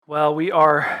Well, we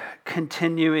are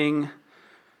continuing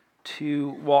to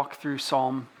walk through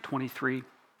Psalm 23,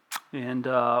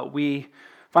 and we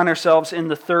find ourselves in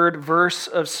the third verse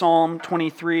of Psalm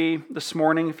 23 this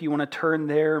morning. If you want to turn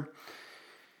there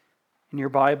in your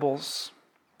Bibles.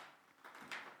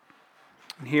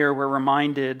 And here we're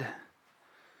reminded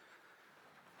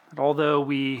that although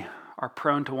we are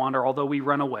prone to wander, although we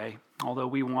run away, although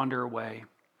we wander away,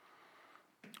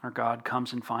 our God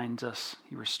comes and finds us.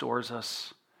 He restores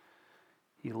us.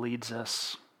 He leads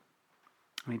us,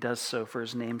 and He does so for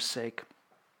His name's sake.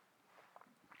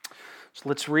 So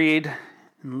let's read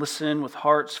and listen with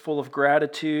hearts full of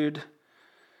gratitude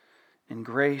and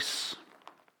grace,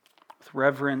 with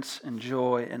reverence and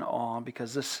joy and awe,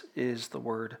 because this is the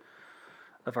word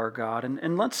of our God.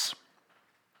 And let's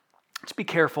be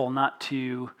careful not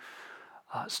to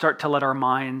start to let our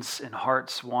minds and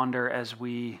hearts wander as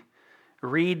we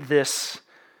read this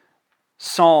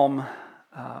psalm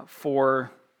for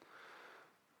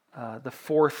the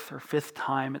fourth or fifth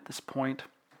time at this point.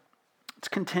 Let's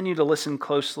continue to listen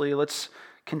closely. Let's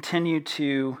continue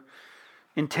to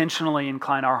intentionally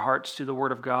incline our hearts to the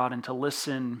Word of God and to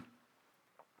listen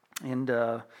and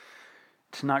to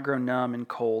not grow numb and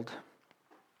cold.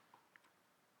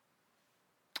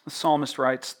 The psalmist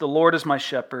writes, "The Lord is my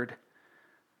shepherd,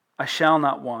 I shall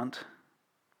not want.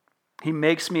 He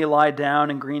makes me lie down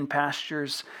in green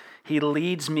pastures. He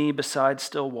leads me beside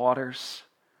still waters.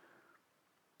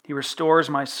 He restores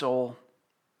my soul.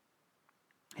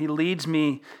 He leads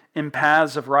me in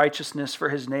paths of righteousness for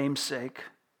His name's sake.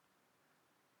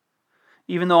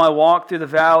 Even though I walk through the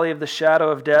valley of the shadow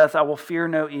of death, I will fear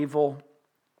no evil,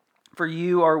 for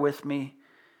You are with me.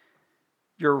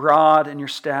 Your rod and Your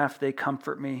staff, they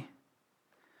comfort me.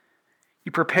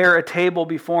 You prepare a table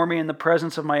before me in the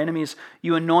presence of my enemies.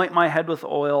 You anoint my head with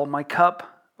oil. My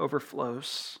cup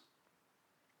overflows.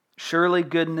 Surely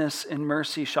goodness and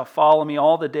mercy shall follow me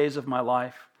all the days of my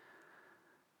life,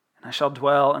 and I shall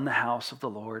dwell in the house of the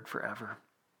Lord forever."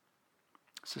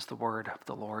 This is the word of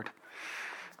the Lord.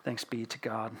 Thanks be to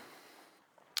God.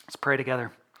 Let's pray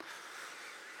together.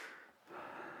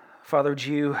 Father, would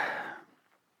You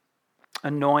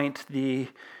anoint the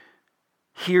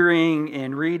hearing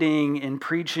and reading and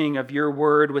preaching of Your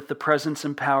word with the presence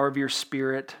and power of Your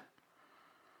Spirit,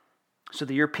 so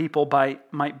that Your people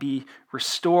might be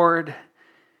restored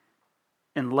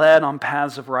and led on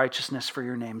paths of righteousness for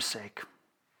Your name's sake.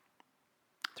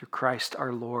 Through Christ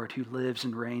our Lord, who lives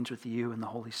and reigns with You in the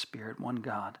Holy Spirit, one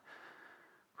God,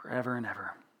 forever and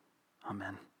ever.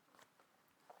 Amen.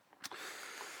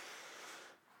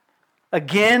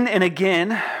 Again and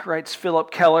again, writes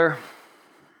Philip Keller,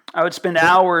 I would spend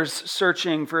hours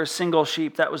searching for a single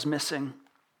sheep that was missing.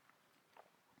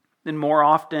 Then more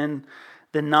often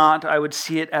than not, I would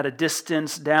see it at a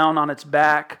distance, down on its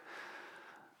back,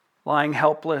 lying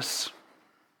helpless.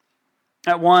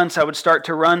 At once, I would start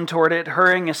to run toward it,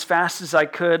 hurrying as fast as I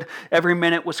could. Every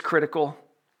minute was critical.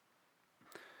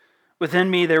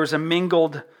 Within me, there was a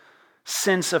mingled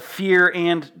sense of fear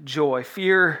and joy.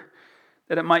 Fear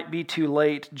that it might be too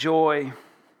late. Joy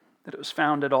that it was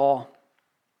found at all.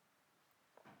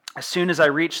 As soon as I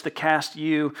reached the cast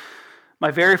ewe,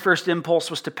 my very first impulse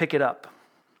was to pick it up.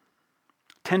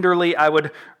 Tenderly, I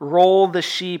would roll the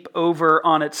sheep over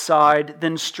on its side,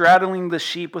 then straddling the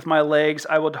sheep with my legs,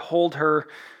 I would hold her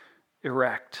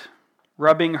erect,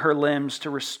 rubbing her limbs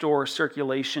to restore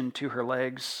circulation to her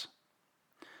legs.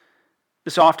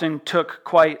 This often took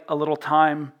quite a little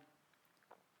time.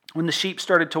 When the sheep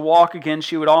started to walk again,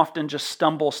 she would often just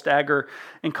stumble, stagger,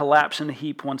 and collapse in a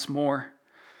heap once more.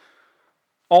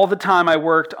 All the time I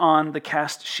worked on the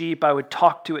cast sheep, I would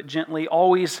talk to it gently,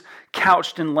 always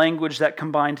couched in language that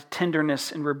combined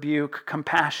tenderness and rebuke,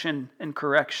 compassion and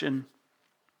correction.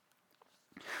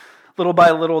 Little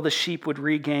by little, the sheep would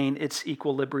regain its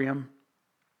equilibrium.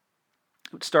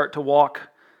 It would start to walk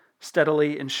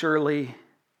steadily and surely.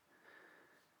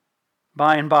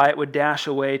 By and by, it would dash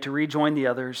away to rejoin the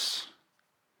others,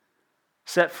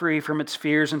 set free from its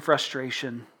fears and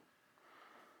frustration,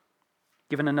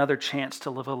 given another chance to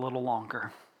live a little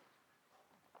longer.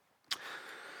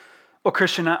 Well,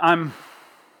 Christian, I'm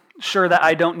sure that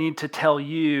I don't need to tell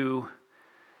you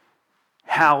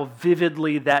how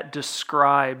vividly that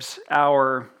describes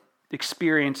our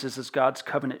experiences as God's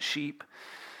covenant sheep.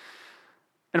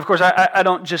 And of course, I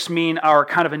don't just mean our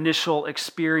kind of initial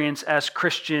experience as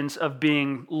Christians of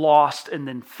being lost and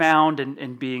then found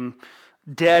and being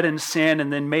dead in sin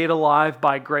and then made alive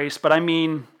by grace, but I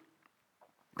mean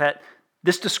that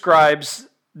this describes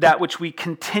that which we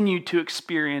continue to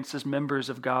experience as members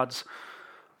of God's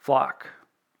flock.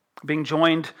 Being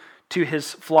joined to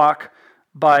His flock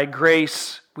by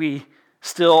grace, we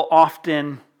Still,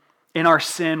 often in our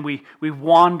sin, we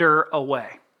wander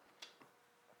away.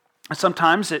 And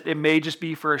sometimes it may just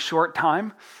be for a short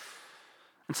time,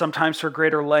 and sometimes for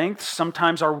greater lengths.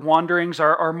 Sometimes our wanderings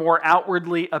are more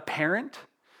outwardly apparent,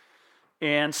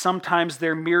 and sometimes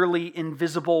they're merely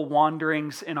invisible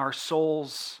wanderings in our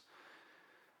souls,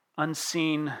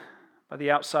 unseen by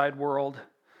the outside world.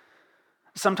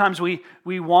 Sometimes we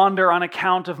wander on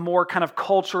account of more kind of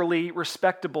culturally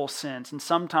respectable sins, and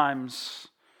sometimes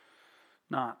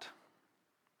not.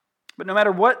 But no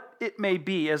matter what it may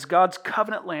be, as God's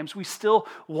covenant lambs, we still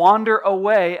wander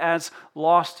away as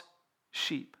lost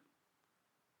sheep.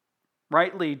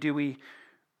 Rightly do we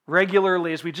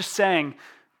regularly, as we just sang,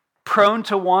 prone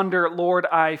to wander, Lord,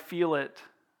 I feel it.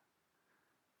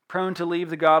 Prone to leave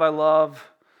the God I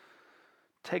love.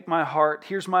 Take my heart.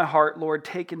 Here's my heart, Lord.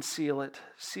 Take and seal it.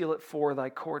 Seal it for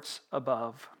thy courts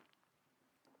above.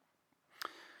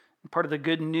 And part of the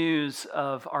good news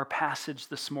of our passage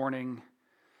this morning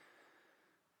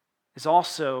is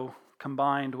also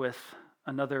combined with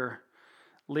another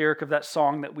lyric of that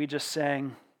song that we just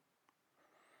sang,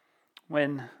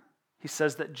 when he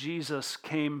says that Jesus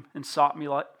came and sought me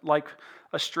like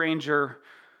a stranger.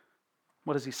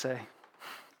 What does he say?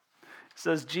 He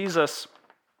says, Jesus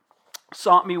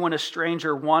sought me when a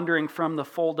stranger, wandering from the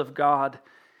fold of God.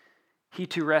 He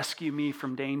to rescue me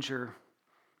from danger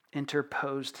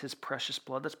interposed his precious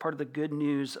blood. That's part of the good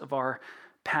news of our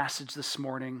passage this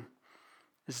morning,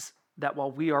 is that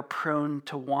while we are prone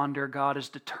to wander, God is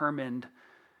determined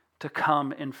to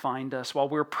come and find us. While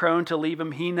we're prone to leave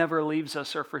him, he never leaves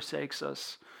us or forsakes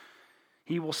us.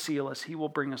 He will seal us. He will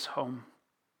bring us home.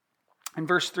 In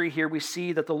verse 3 here, we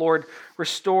see that the Lord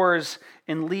restores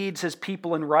and leads his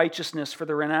people in righteousness for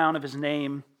the renown of his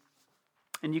name.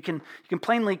 And you can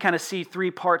plainly kind of see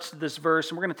three parts to this verse,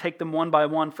 and we're going to take them one by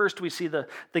one. First, we see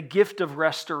the gift of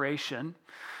restoration.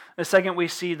 The second, we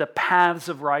see the paths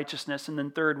of righteousness. And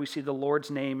then third, we see the Lord's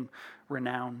name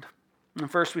renowned. And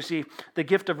first, we see the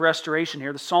gift of restoration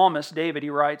here. The psalmist, David, he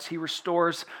writes, he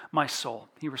restores my soul.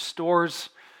 He restores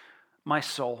my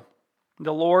soul.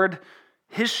 The Lord,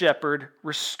 his shepherd,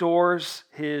 restores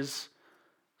his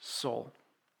soul.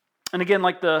 And again,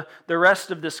 like the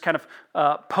rest of this kind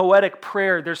of poetic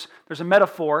prayer, there's a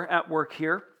metaphor at work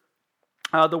here.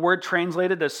 The word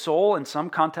translated as soul in some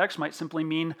contexts might simply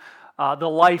mean the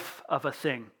life of a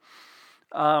thing.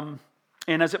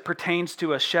 And as it pertains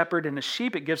to a shepherd and a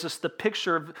sheep, it gives us a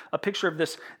picture of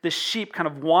this sheep kind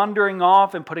of wandering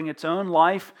off and putting its own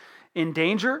life in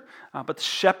danger. But the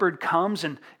shepherd comes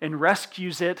and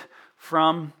rescues it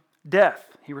from death.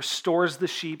 He restores the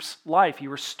sheep's life. He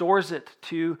restores it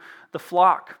to the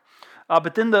flock.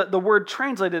 But then the word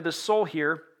translated as soul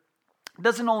here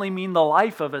doesn't only mean the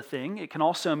life of a thing. It can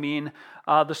also mean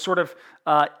the sort of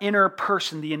inner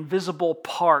person, the invisible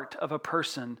part of a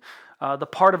person, the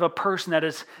part of a person that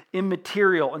is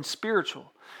immaterial and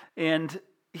spiritual. And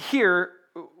here,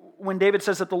 when David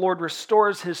says that the Lord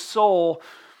restores his soul,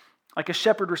 like a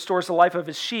shepherd restores the life of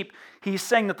his sheep, he's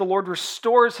saying that the Lord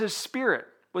restores his spirit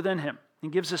within him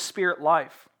and gives his spirit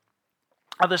life.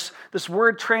 This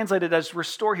word translated as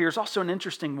restore here is also an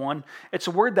interesting one. It's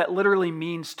a word that literally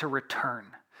means to return,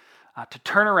 to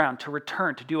turn around, to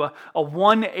return, to do a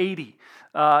 180,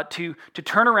 to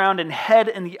turn around and head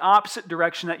in the opposite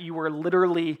direction that you were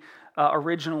literally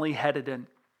originally headed in.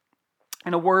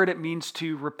 In a word, it means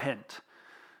to repent,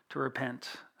 to repent.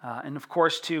 And of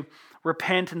course, to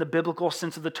repent in the biblical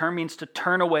sense of the term means to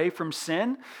turn away from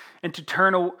sin and to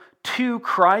turn to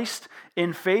Christ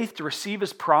in faith to receive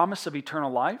his promise of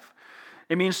eternal life.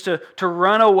 It means to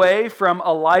run away from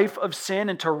a life of sin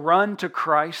and to run to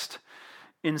Christ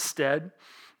instead.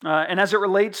 And as it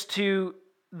relates to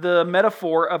the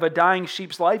metaphor of a dying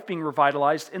sheep's life being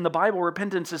revitalized, in the Bible,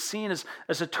 repentance is seen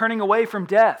as a turning away from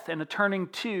death and a turning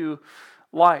to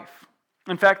life.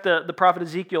 In fact, the prophet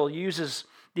Ezekiel uses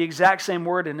the exact same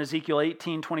word in Ezekiel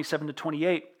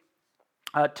 18:27-28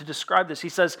 to describe this. He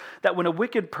says that when a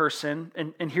wicked person,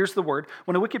 and here's the word,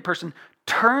 when a wicked person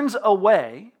turns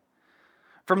away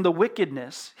from the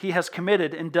wickedness he has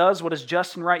committed and does what is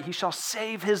just and right, he shall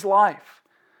save his life.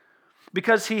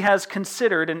 Because he has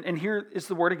considered, and here is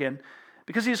the word again,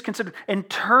 because he has considered and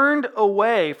turned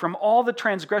away from all the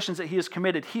transgressions that he has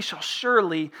committed, he shall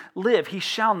surely live. He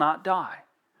shall not die.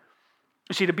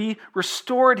 You see, to be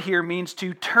restored here means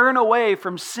to turn away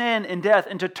from sin and death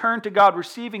and to turn to God,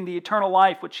 receiving the eternal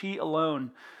life which he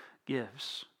alone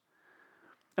gives.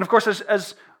 And of course,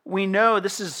 as we know,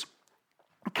 this is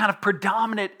a kind of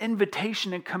predominant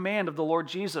invitation and command of the Lord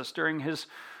Jesus during his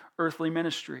earthly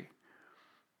ministry.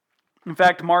 In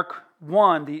fact, Mark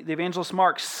 1, the evangelist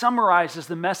Mark summarizes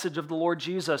the message of the Lord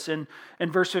Jesus in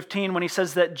verse 15 when he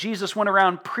says that Jesus went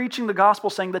around preaching the gospel,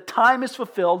 saying, "The time is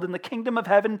fulfilled and the kingdom of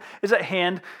heaven is at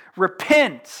hand.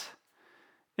 Repent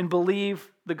and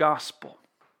believe the gospel."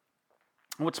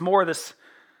 And what's more, this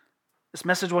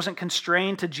message wasn't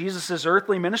constrained to Jesus'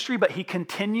 earthly ministry, but he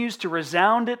continues to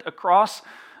resound it across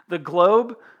the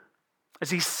globe as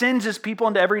he sends his people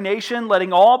into every nation,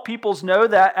 letting all peoples know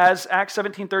that, as Acts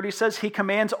 17:30 says, he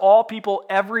commands all people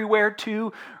everywhere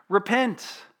to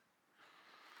repent.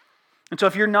 And so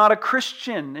if you're not a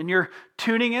Christian and you're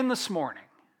tuning in this morning,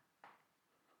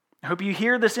 I hope you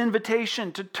hear this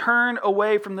invitation to turn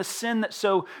away from the sin that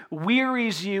so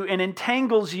wearies you and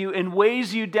entangles you and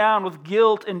weighs you down with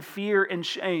guilt and fear and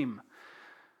shame.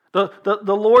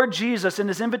 The Lord Jesus, in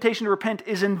his invitation to repent,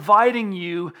 is inviting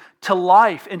you to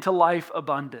life and to life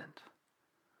abundant.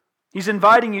 He's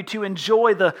inviting you to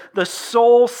enjoy the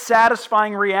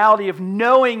soul-satisfying reality of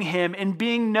knowing him and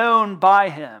being known by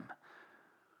him.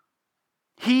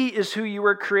 He is who you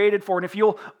were created for. And if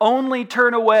you'll only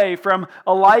turn away from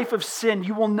a life of sin,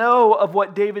 you will know of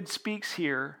what David speaks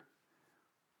here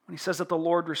when he says that the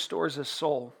Lord restores his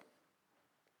soul.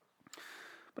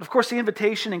 But of course, the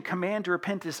invitation and command to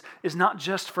repent is not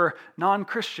just for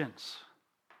non-Christians.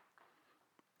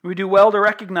 We do well to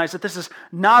recognize that this is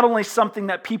not only something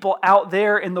that people out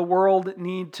there in the world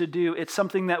need to do, it's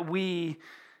something that we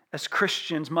as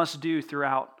Christians must do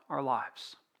throughout our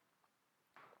lives.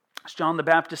 As John the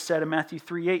Baptist said in Matthew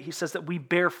 3:8, he says that we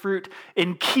bear fruit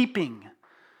in keeping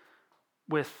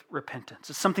with repentance.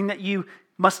 It's something that you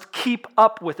must keep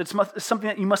up with. It's something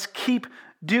that you must keep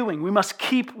doing. We must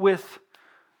keep with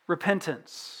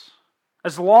repentance.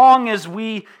 As long as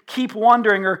we keep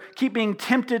wandering or keep being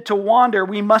tempted to wander,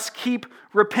 we must keep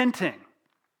repenting.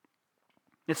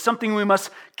 It's something we must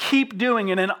keep doing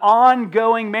in an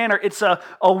ongoing manner. It's a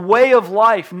way of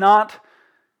life, not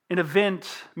an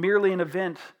event, merely an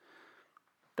event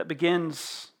that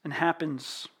begins and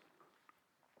happens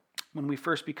when we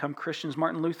first become Christians.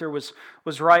 Martin Luther was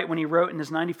right when he wrote in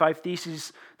his 95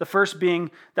 Theses, the first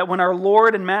being that when our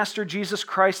Lord and Master Jesus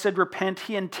Christ said repent,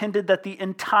 he intended that the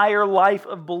entire life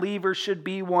of believers should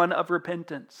be one of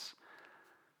repentance.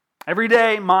 Every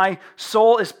day my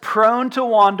soul is prone to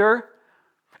wander,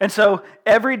 and so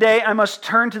every day I must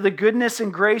turn to the goodness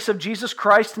and grace of Jesus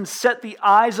Christ and set the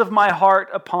eyes of my heart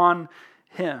upon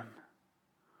him.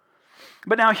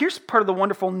 But now here's part of the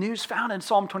wonderful news found in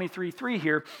Psalm 23:3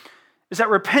 here, is that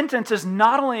repentance is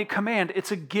not only a command,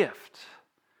 it's a gift.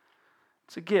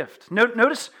 It's a gift.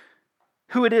 Notice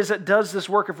who it is that does this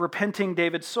work of repenting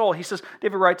David's soul.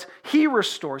 David writes, he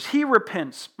restores, he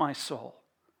repents my soul.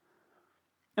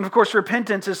 And of course,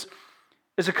 repentance is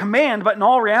a command, but in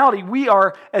all reality, we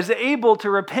are as able to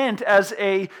repent as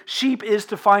a sheep is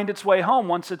to find its way home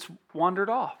once it's wandered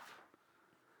off.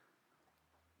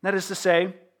 That is to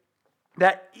say,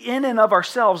 that in and of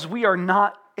ourselves, we are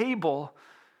not able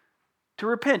to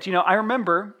repent. I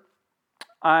remember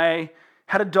I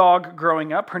had a dog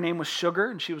growing up. Her name was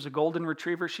Sugar, and she was a golden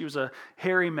retriever. She was a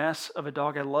hairy mess of a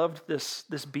dog. I loved this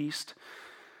beast.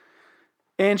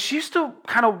 And she used to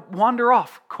kind of wander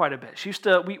off quite a bit.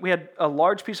 We had a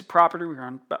large piece of property. We were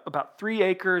on about 3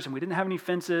 acres, and we didn't have any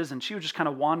fences, and she would just kind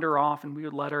of wander off, and we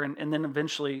would let her, and then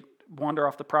eventually wander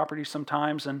off the property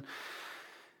sometimes. And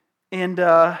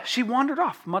she wandered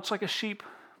off, much like a sheep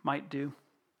might do.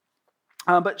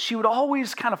 But she would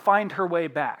always kind of find her way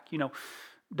back.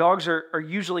 Dogs are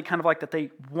usually kind of like that.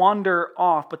 They wander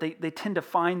off, but they tend to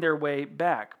find their way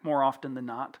back more often than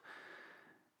not.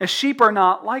 As sheep are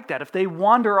not like that. If they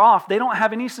wander off, they don't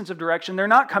have any sense of direction. They're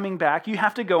not coming back. You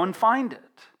have to go and find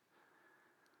it.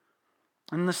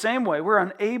 In the same way, we're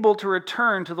unable to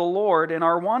return to the Lord in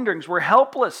our wanderings. We're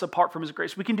helpless apart from his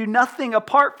grace. We can do nothing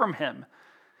apart from him.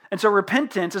 And so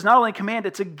repentance is not only a command,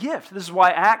 it's a gift. This is why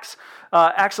Acts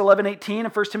 11:18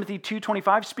 and 1 Timothy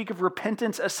 2:25 speak of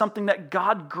repentance as something that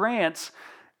God grants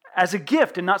as a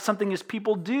gift and not something as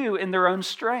people do in their own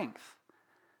strength.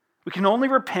 We can only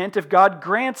repent if God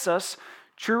grants us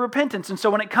true repentance. And so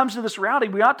when it comes to this reality,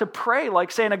 we ought to pray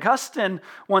like St. Augustine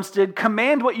once did,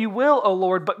 command what you will, O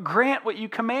Lord, but grant what you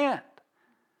command.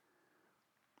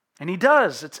 And he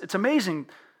does. It's amazing.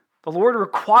 The Lord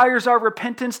requires our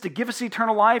repentance to give us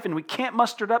eternal life, and we can't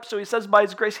muster it up, so he says by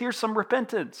his grace, here's some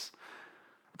repentance.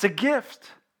 It's a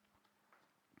gift.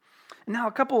 And now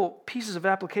a couple pieces of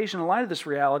application in light of this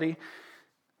reality.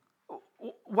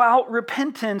 While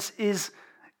repentance is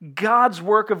God's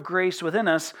work of grace within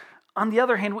us, on the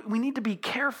other hand, we need to be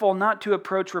careful not to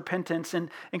approach repentance in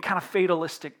kind of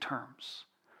fatalistic terms.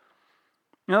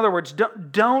 In other words,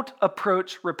 don't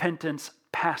approach repentance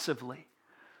passively.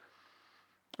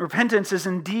 Repentance is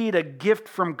indeed a gift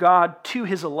from God to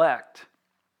his elect.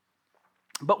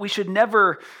 But we should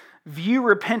never view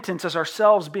repentance as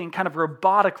ourselves being kind of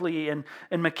robotically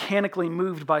and mechanically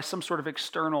moved by some sort of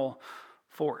external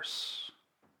force.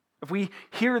 If we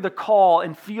hear the call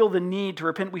and feel the need to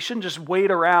repent, we shouldn't just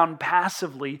wait around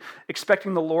passively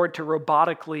expecting the Lord to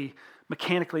robotically,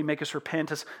 mechanically make us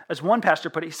repent. As one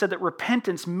pastor put it, he said that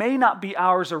repentance may not be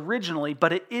ours originally,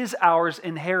 but it is ours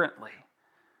inherently.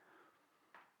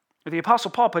 The Apostle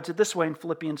Paul puts it this way in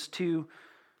Philippians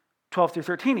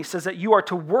 2:12-13. He says that you are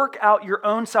to work out your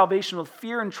own salvation with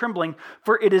fear and trembling,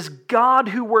 for it is God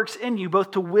who works in you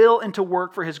both to will and to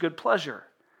work for his good pleasure.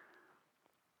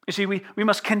 You see, we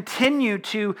must continue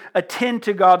to attend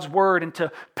to God's word and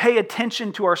to pay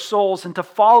attention to our souls and to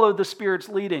follow the Spirit's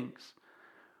leadings.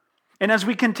 And as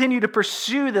we continue to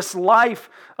pursue this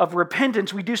life of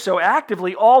repentance, we do so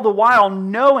actively, all the while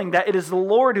knowing that it is the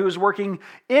Lord who is working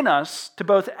in us to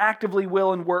both actively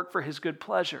will and work for his good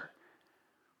pleasure.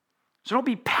 So don't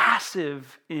be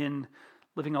passive in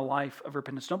living a life of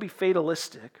repentance. Don't be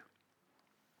fatalistic.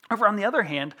 However, on the other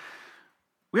hand,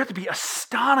 we have to be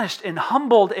astonished and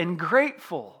humbled and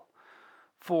grateful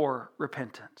for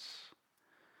repentance.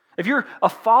 If you're a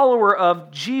follower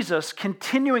of Jesus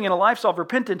continuing in a lifestyle of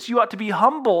repentance, you ought to be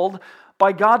humbled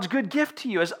by God's good gift to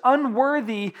you. As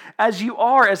unworthy as you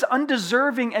are, as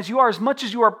undeserving as you are, as much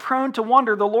as you are prone to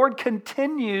wander, the Lord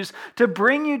continues to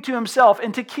bring you to himself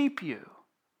and to keep you.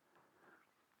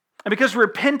 And because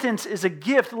repentance is a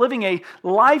gift, living a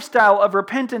lifestyle of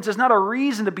repentance is not a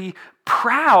reason to be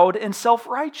proud and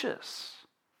self-righteous.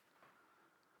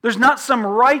 There's not some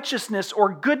righteousness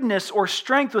or goodness or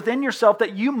strength within yourself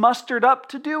that you mustered up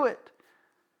to do it.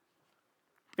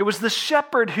 It was the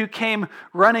shepherd who came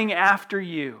running after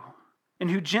you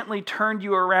and who gently turned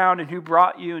you around and who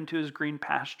brought you into his green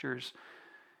pastures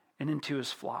and into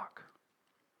his flock.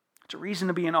 It's a reason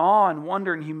to be in awe and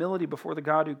wonder and humility before the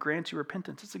God who grants you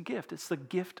repentance. It's a gift. It's the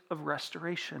gift of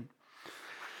restoration.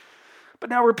 But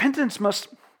now repentance must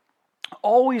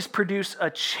always produce a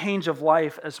change of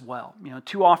life as well.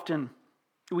 Too often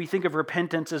we think of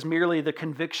repentance as merely the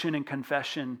conviction and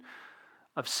confession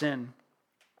of sin.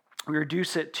 We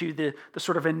reduce it to the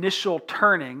sort of initial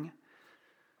turning.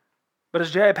 But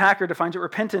as J.I. Packer defines it,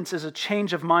 repentance is a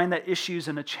change of mind that issues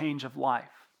in a change of life.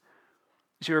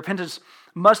 You see, repentance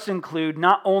must include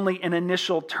not only an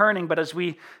initial turning, but as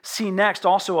we see next,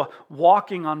 also a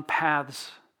walking on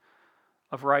paths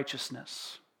of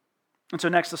righteousness. And so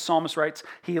next the psalmist writes,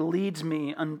 he leads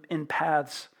me in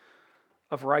paths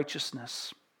of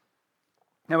righteousness.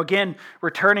 Now again,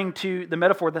 returning to the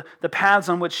metaphor, the paths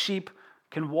on which sheep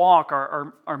can walk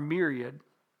are myriad.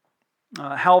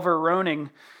 Halvor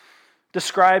Roning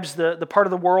describes the part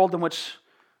of the world in which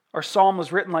our psalm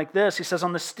was written like this. He says,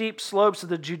 on the steep slopes of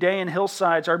the Judean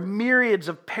hillsides are myriads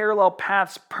of parallel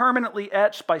paths permanently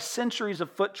etched by centuries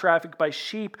of foot traffic, by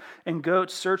sheep and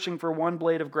goats searching for one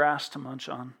blade of grass to munch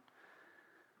on.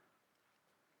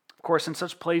 Of course, in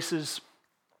such places,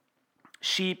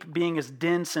 sheep being as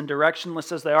dense and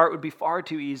directionless as they are, it would be far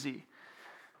too easy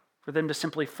for them to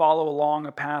simply follow along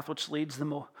a path which leads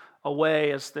them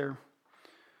away as they're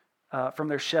from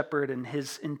their shepherd and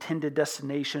his intended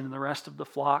destination and the rest of the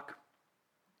flock.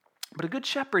 But a good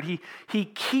shepherd, he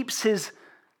keeps his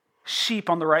sheep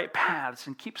on the right paths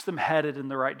and keeps them headed in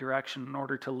the right direction in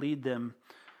order to lead them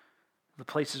to the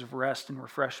places of rest and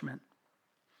refreshment.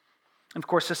 And of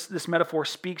course, this metaphor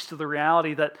speaks to the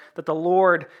reality that the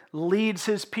Lord leads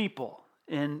his people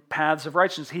in paths of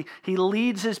righteousness. He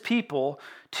leads his people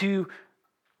to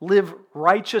live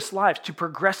righteous lives, to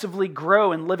progressively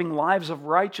grow in living lives of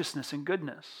righteousness and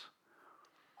goodness.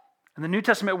 And the New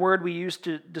Testament word we use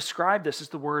to describe this is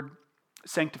the word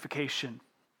sanctification.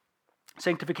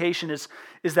 Sanctification is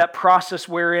that process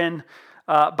wherein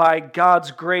by God's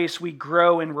grace we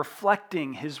grow in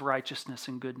reflecting his righteousness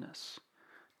and goodness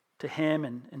to him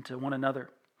and to one another.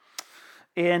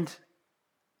 And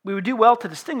we would do well to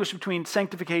distinguish between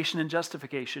sanctification and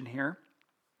justification here.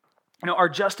 Our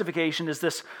justification is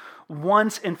this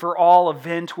once and for all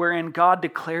event wherein God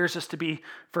declares us to be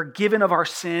forgiven of our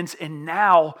sins and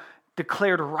now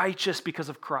declared righteous because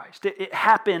of Christ. It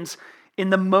happens in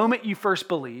the moment you first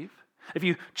believe. If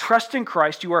you trust in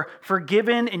Christ, you are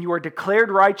forgiven and you are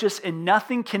declared righteous, and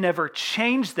nothing can ever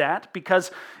change that because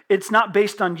it's not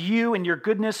based on you and your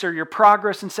goodness or your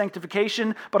progress in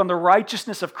sanctification, but on the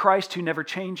righteousness of Christ who never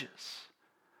changes.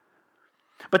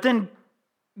 But then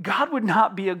God would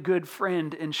not be a good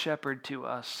friend and shepherd to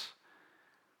us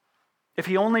if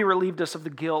he only relieved us of the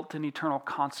guilt and eternal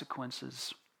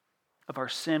consequences of our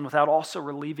sin without also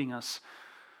relieving us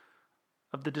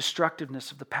of the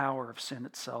destructiveness of the power of sin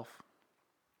itself.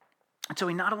 And so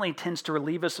he not only intends to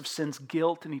relieve us of sin's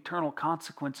guilt and eternal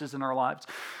consequences in our lives,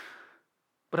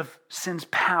 but of sin's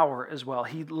power as well.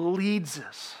 He leads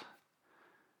us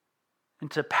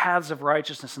into paths of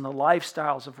righteousness and the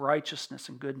lifestyles of righteousness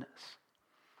and goodness.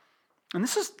 And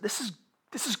this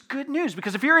is good news,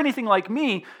 because if you're anything like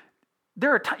me,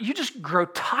 you just grow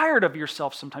tired of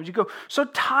yourself sometimes. You go so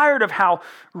tired of how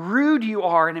rude you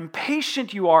are and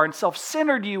impatient you are and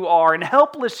self-centered you are and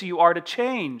helpless you are to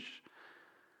change.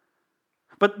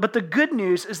 But the good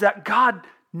news is that God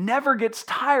never gets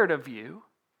tired of you,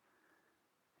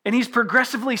 and he's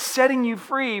progressively setting you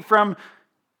free from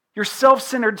your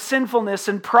self-centered sinfulness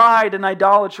and pride and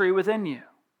idolatry within you.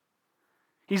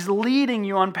 He's leading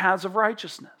you on paths of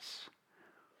righteousness.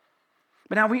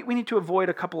 But now we need to avoid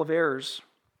a couple of errors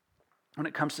when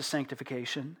it comes to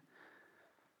sanctification.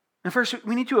 And first,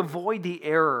 we need to avoid the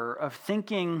error of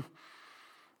thinking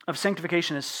of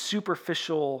sanctification as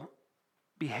superficial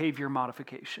behavior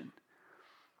modification.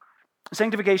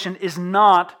 Sanctification is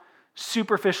not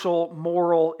superficial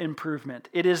moral improvement.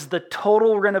 It is the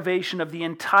total renovation of the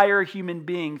entire human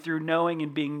being through knowing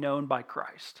and being known by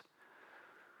Christ.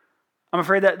 I'm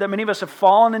afraid that many of us have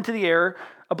fallen into the error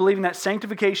of believing that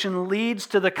sanctification leads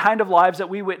to the kind of lives that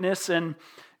we witness in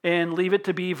Leave It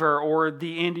to Beaver or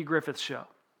the Andy Griffith Show.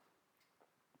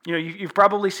 You know, you've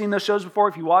probably seen those shows before.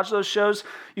 If you watch those shows,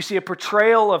 you see a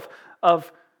portrayal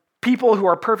of people who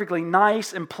are perfectly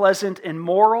nice and pleasant and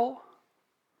moral.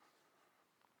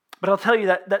 But I'll tell you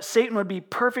that Satan would be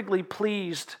perfectly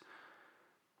pleased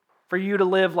for you to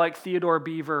live like Theodore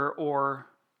Beaver or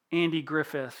Andy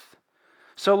Griffith,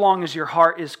 so long as your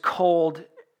heart is cold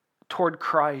toward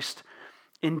Christ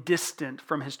and distant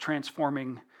from his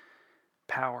transforming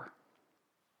power.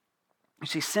 You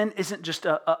see, sin isn't just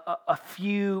a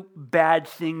few bad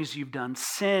things you've done.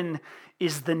 Sin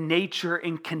is the nature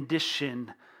and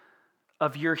condition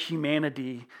of your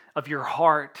humanity, of your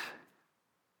heart.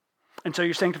 And so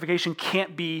your sanctification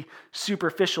can't be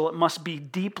superficial. It must be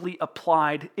deeply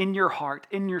applied in your heart,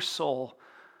 in your soul,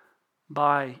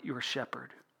 by your shepherd.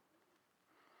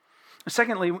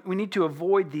 Secondly, we need to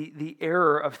avoid the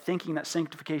error of thinking that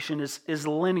sanctification is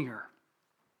linear.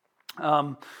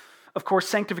 Of course,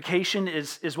 sanctification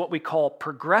is what we call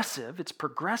progressive. It's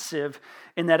progressive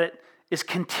in that it is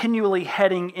continually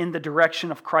heading in the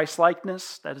direction of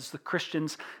Christ-likeness. That is the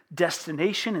Christian's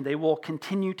destination, and they will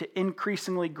continue to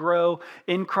increasingly grow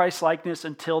in Christ-likeness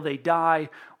until they die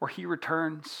or he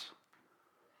returns.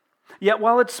 Yet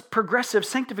while it's progressive,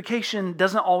 sanctification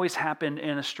doesn't always happen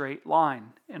in a straight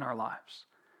line in our lives.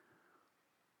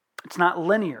 It's not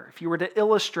linear. If you were to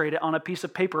illustrate it on a piece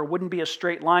of paper, it wouldn't be a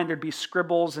straight line. There'd be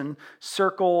scribbles and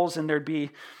circles, and there'd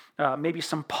be maybe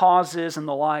some pauses and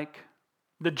the like.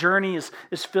 The journey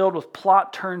is filled with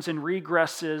plot turns and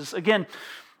regresses. Again,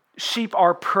 sheep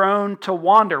are prone to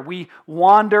wander. We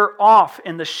wander off,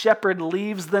 and the shepherd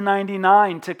leaves the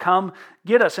 99 to come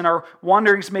get us. And our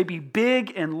wanderings may be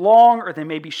big and long, or they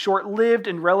may be short-lived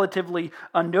and relatively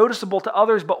unnoticeable to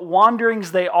others, but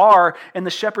wanderings they are, and the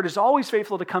shepherd is always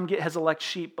faithful to come get his elect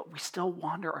sheep, but we still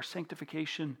wander. Our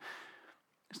sanctification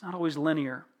is not always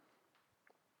linear.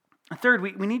 And third,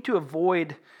 we need to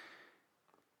avoid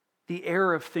the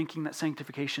error of thinking that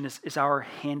sanctification is our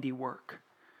handiwork,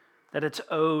 that it's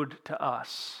owed to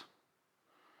us.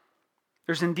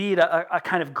 There's indeed a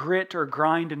kind of grit or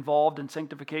grind involved in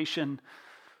sanctification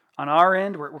on our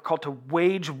end. We're called to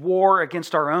wage war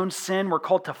against our own sin. We're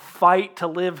called to fight to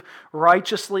live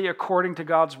righteously according to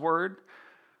God's word.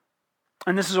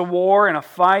 And this is a war and a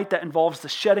fight that involves the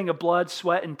shedding of blood,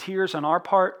 sweat, and tears on our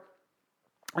part.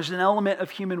 There's an element of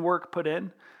human work put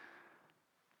in.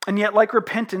 And yet, like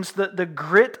repentance, the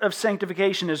grit of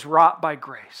sanctification is wrought by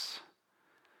grace.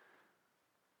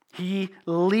 He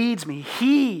leads me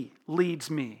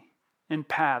in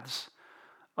paths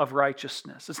of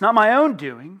righteousness. It's not my own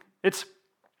doing. It's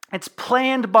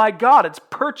planned by God. It's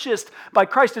purchased by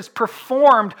Christ. It's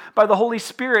performed by the Holy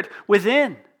Spirit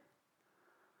within.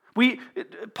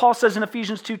 Paul says in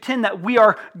Ephesians 2:10 that we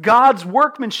are God's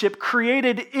workmanship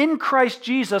created in Christ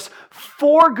Jesus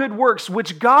for good works,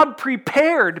 which God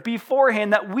prepared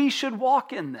beforehand that we should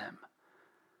walk in them.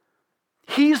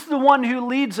 He's the one who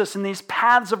leads us in these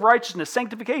paths of righteousness.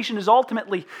 Sanctification is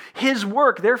ultimately His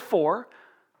work. Therefore,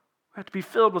 we have to be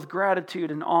filled with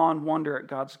gratitude and awe and wonder at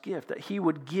God's gift, that He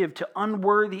would give to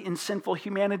unworthy and sinful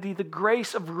humanity the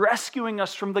grace of rescuing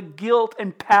us from the guilt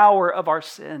and power of our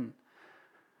sin.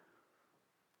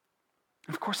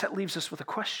 And of course, that leaves us with a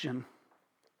question.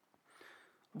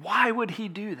 Why would He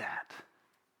do that?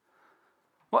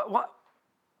 What?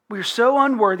 We're so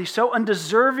unworthy, so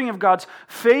undeserving of God's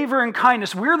favor and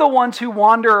kindness. We're the ones who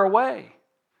wander away.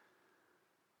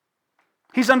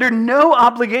 He's under no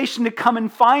obligation to come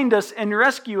and find us and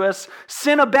rescue us.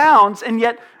 Sin abounds, and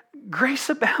yet grace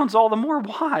abounds all the more.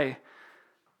 Why?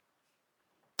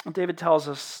 Well, David tells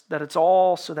us that it's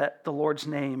all so that the Lord's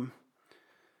name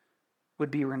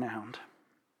would be renowned.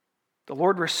 The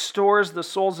Lord restores the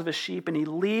souls of his sheep, and he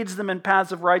leads them in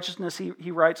paths of righteousness,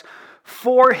 he writes,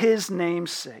 for his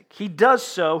name's sake. He does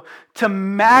so to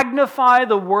magnify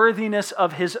the worthiness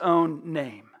of his own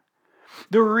name.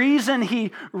 The reason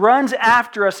he runs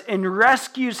after us and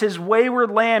rescues his wayward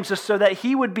lambs is so that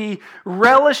he would be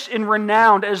relished and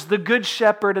renowned as the good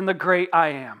shepherd and the great I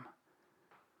am.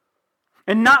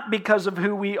 And not because of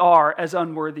who we are as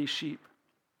unworthy sheep.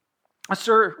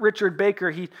 Sir Richard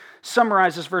Baker, he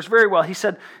summarized this verse very well. He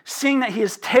said, seeing that he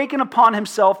has taken upon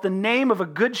himself the name of a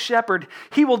good shepherd,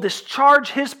 he will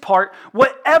discharge his part,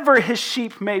 whatever his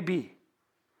sheep may be.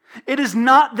 It is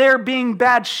not their being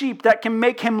bad sheep that can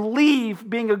make him leave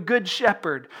being a good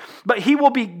shepherd, but he will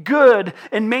be good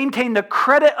and maintain the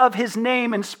credit of his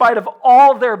name in spite of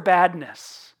all their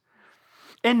badness.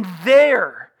 And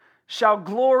there shall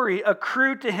glory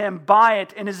accrue to him by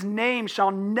it, and his name shall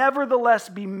nevertheless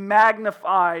be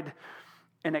magnified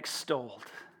and extolled.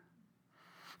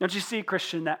 Don't you see,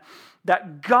 Christian,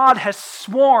 that God has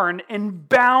sworn and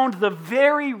bound the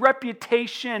very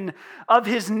reputation of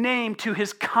his name to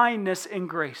his kindness and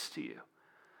grace to you.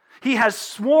 He has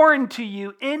sworn to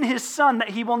you in his Son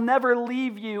that he will never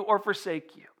leave you or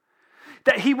forsake you.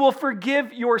 That he will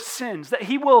forgive your sins, that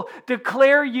he will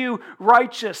declare you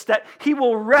righteous, that he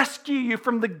will rescue you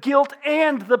from the guilt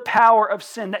and the power of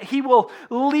sin, that he will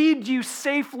lead you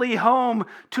safely home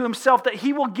to himself, that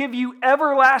he will give you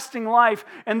everlasting life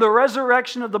and the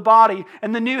resurrection of the body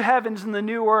and the new heavens and the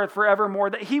new earth forevermore,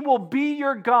 that he will be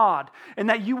your God and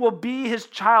that you will be his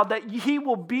child, that he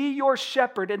will be your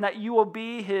shepherd and that you will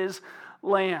be his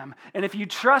lamb. And if you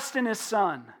trust in his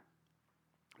Son,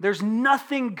 there's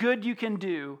nothing good you can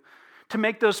do to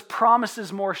make those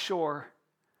promises more sure.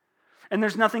 And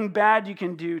there's nothing bad you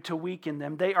can do to weaken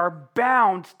them. They are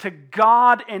bound to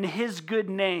God and his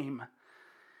good name.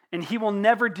 And he will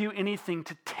never do anything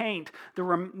to taint the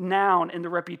renown and the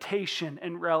reputation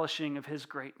and relishing of his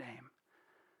great name.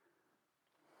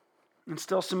 And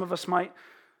still some of us might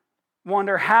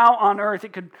wonder how on earth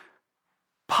it could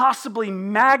possibly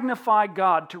magnify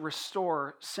God to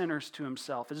restore sinners to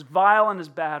himself, as vile and as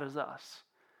bad as us.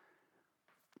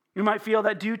 You might feel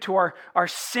that due to our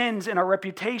sins and our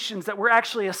reputations that we're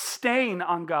actually a stain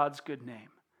on God's good name.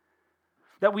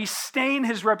 That we stain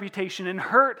his reputation and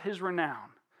hurt his renown.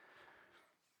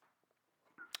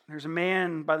 There's a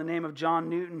man by the name of John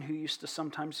Newton who used to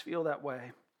sometimes feel that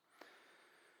way.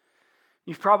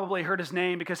 You've probably heard his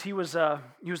name because he was the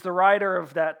writer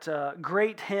of that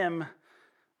great hymn,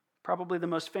 probably the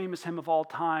most famous hymn of all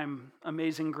time,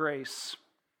 Amazing Grace.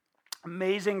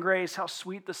 Amazing grace, how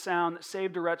sweet the sound that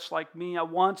saved a wretch like me. I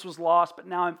once was lost, but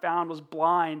now I'm found, was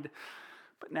blind,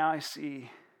 but now I see.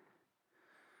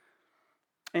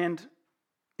 And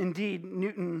indeed,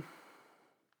 Newton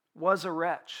was a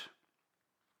wretch.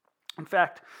 In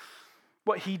fact,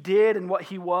 what he did and what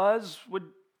he was would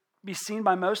be seen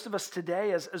by most of us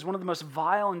today as one of the most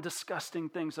vile and disgusting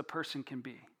things a person can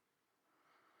be.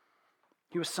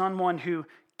 He was someone who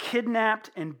kidnapped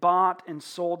and bought and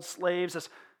sold slaves.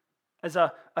 As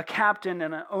a captain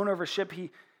and an owner of a ship,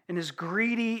 he, in his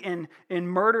greedy and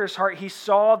murderous heart, he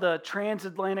saw the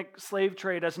transatlantic slave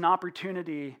trade as an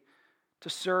opportunity to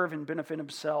serve and benefit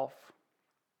himself.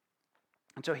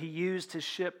 And so he used his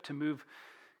ship to move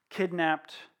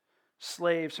kidnapped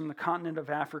slaves from the continent of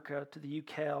Africa to the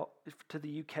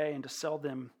UK and to sell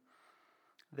them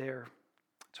there.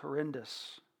 It's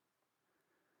horrendous.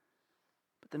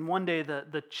 Then one day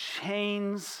the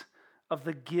chains of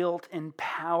the guilt and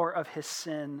power of his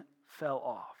sin fell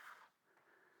off.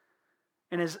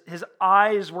 And his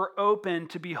eyes were open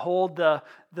to behold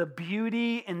the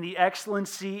beauty and the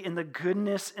excellency and the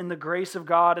goodness and the grace of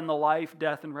God and the life,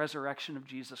 death, and resurrection of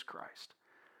Jesus Christ.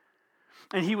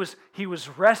 And he was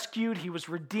rescued, he was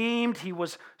redeemed, he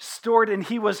was stored, and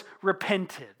he was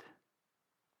repented.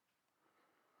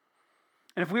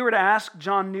 And if we were to ask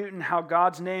John Newton how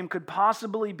God's name could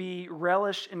possibly be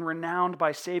relished and renowned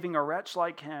by saving a wretch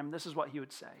like him, this is what he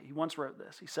would say. He once wrote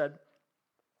this. He said,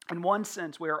 in one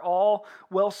sense, we are all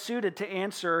well suited to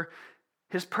answer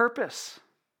his purpose.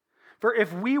 For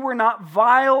if we were not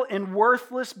vile and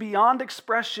worthless beyond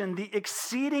expression, the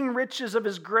exceeding riches of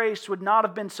his grace would not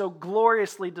have been so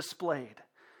gloriously displayed.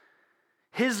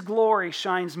 His glory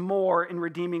shines more in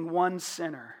redeeming one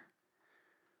sinner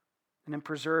and in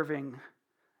preserving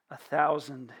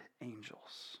 1,000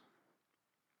 angels.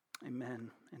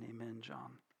 Amen and amen,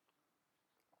 John.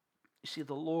 You see,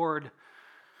 the Lord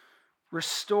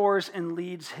restores and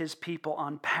leads his people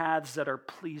on paths that are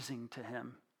pleasing to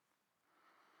him.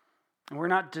 And we're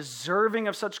not deserving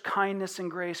of such kindness and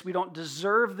grace. We don't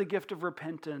deserve the gift of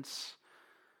repentance.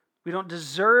 We don't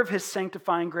deserve his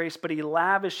sanctifying grace, but he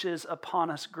lavishes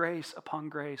upon us grace upon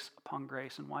grace upon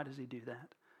grace. And why does he do that?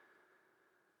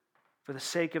 For the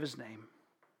sake of his name.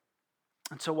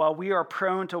 And so while we are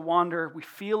prone to wander, we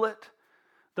feel it.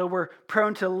 Though we're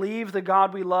prone to leave the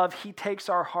God we love, he takes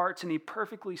our hearts and he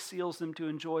perfectly seals them to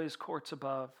enjoy his courts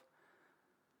above.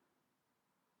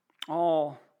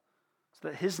 All so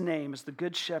that his name as the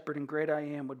good shepherd and great I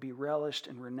am would be relished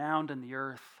and renowned in the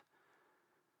earth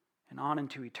and on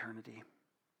into eternity.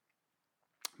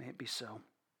 May it be so.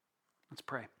 Let's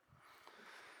pray.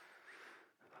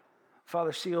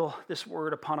 Father, seal this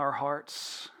word upon our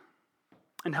hearts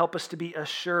and help us to be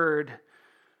assured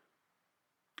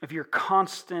of your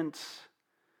constant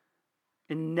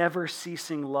and never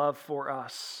ceasing love for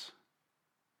us.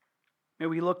 May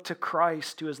we look to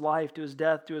Christ, to his life, to his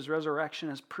death, to his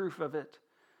resurrection as proof of it.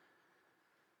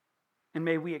 And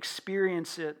may we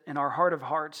experience it in our heart of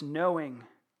hearts, knowing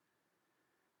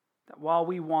that while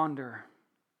we wander,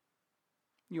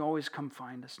 you always come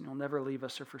find us and you'll never leave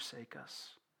us or forsake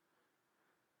us.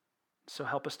 So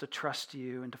help us to trust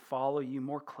you and to follow you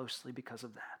more closely because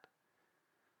of that.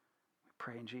 We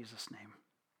pray in Jesus' name.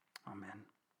 Amen.